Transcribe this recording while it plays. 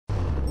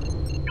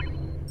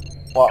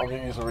Well, I'm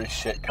gonna use a really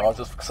shit car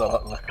just because I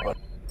like the look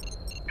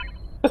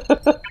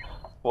of it.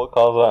 What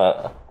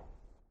car's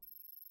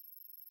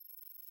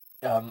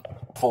Um,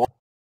 Ford.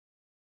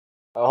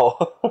 Oh.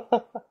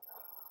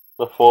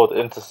 The Ford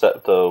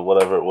Interceptor,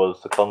 whatever it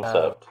was, the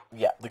concept.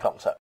 Yeah, the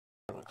concept.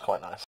 It looks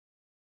quite nice.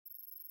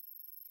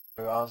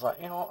 So I was like,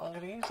 you know what, I'm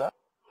gonna use that.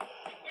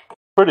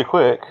 Pretty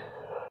quick.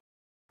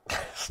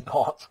 It's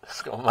not.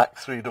 It's got a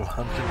max speed of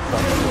 100.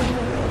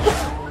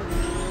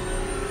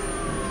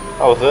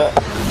 How was it?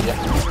 Yeah.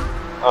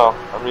 Oh,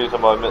 I'm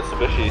using my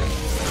Mitsubishi.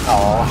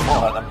 Oh,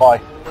 alright then, bye.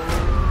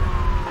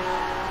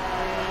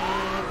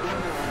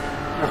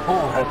 You're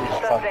already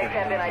Suspects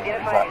have been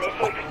identified and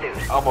initiate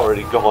pursuit. I'm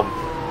already gone.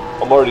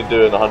 I'm already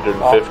doing 150.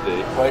 Oh,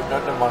 wait, no,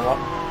 never mind that.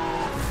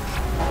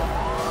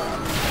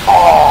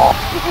 Oh!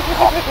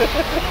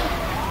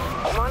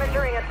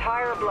 Monitoring a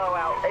tire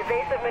blowout.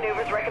 Evasive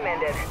maneuvers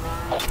recommended.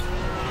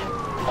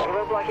 The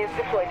roadblock is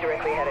deployed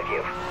directly ahead of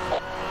you.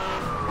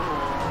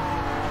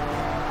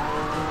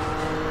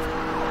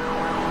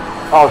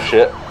 Oh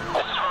shit.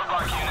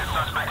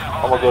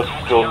 Oh my god,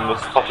 Jordan,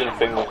 this fucking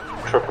thing is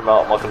tripping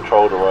out my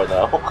controller right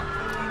now.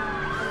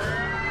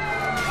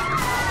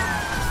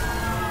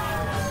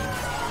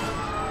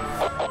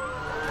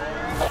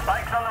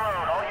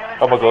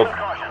 Oh my god,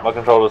 my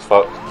controller's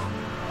fucked.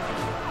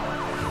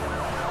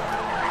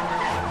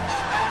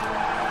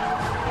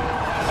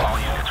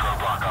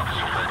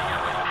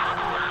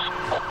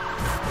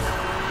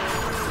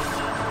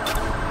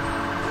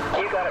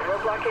 You got it.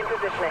 Roadblock in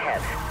position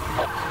ahead.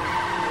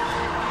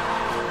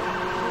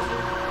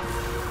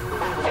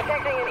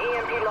 Detecting an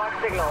EMP lock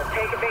signal.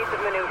 Take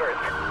evasive maneuvers.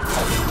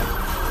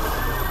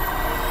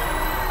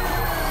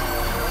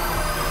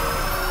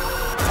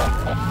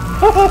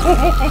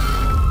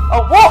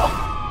 Oh, what?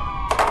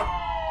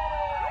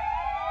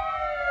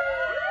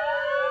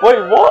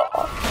 Wait, what?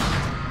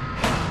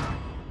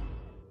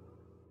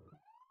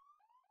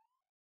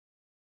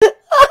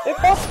 It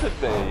busted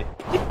me.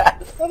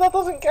 Yes. No, that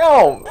doesn't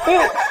count.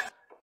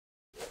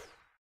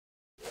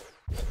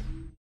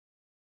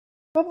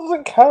 That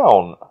doesn't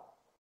count.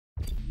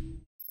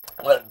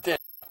 Well, it did.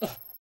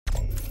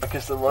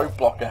 Because the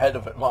roadblock ahead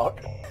of it,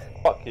 Mark.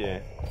 Fuck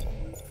you.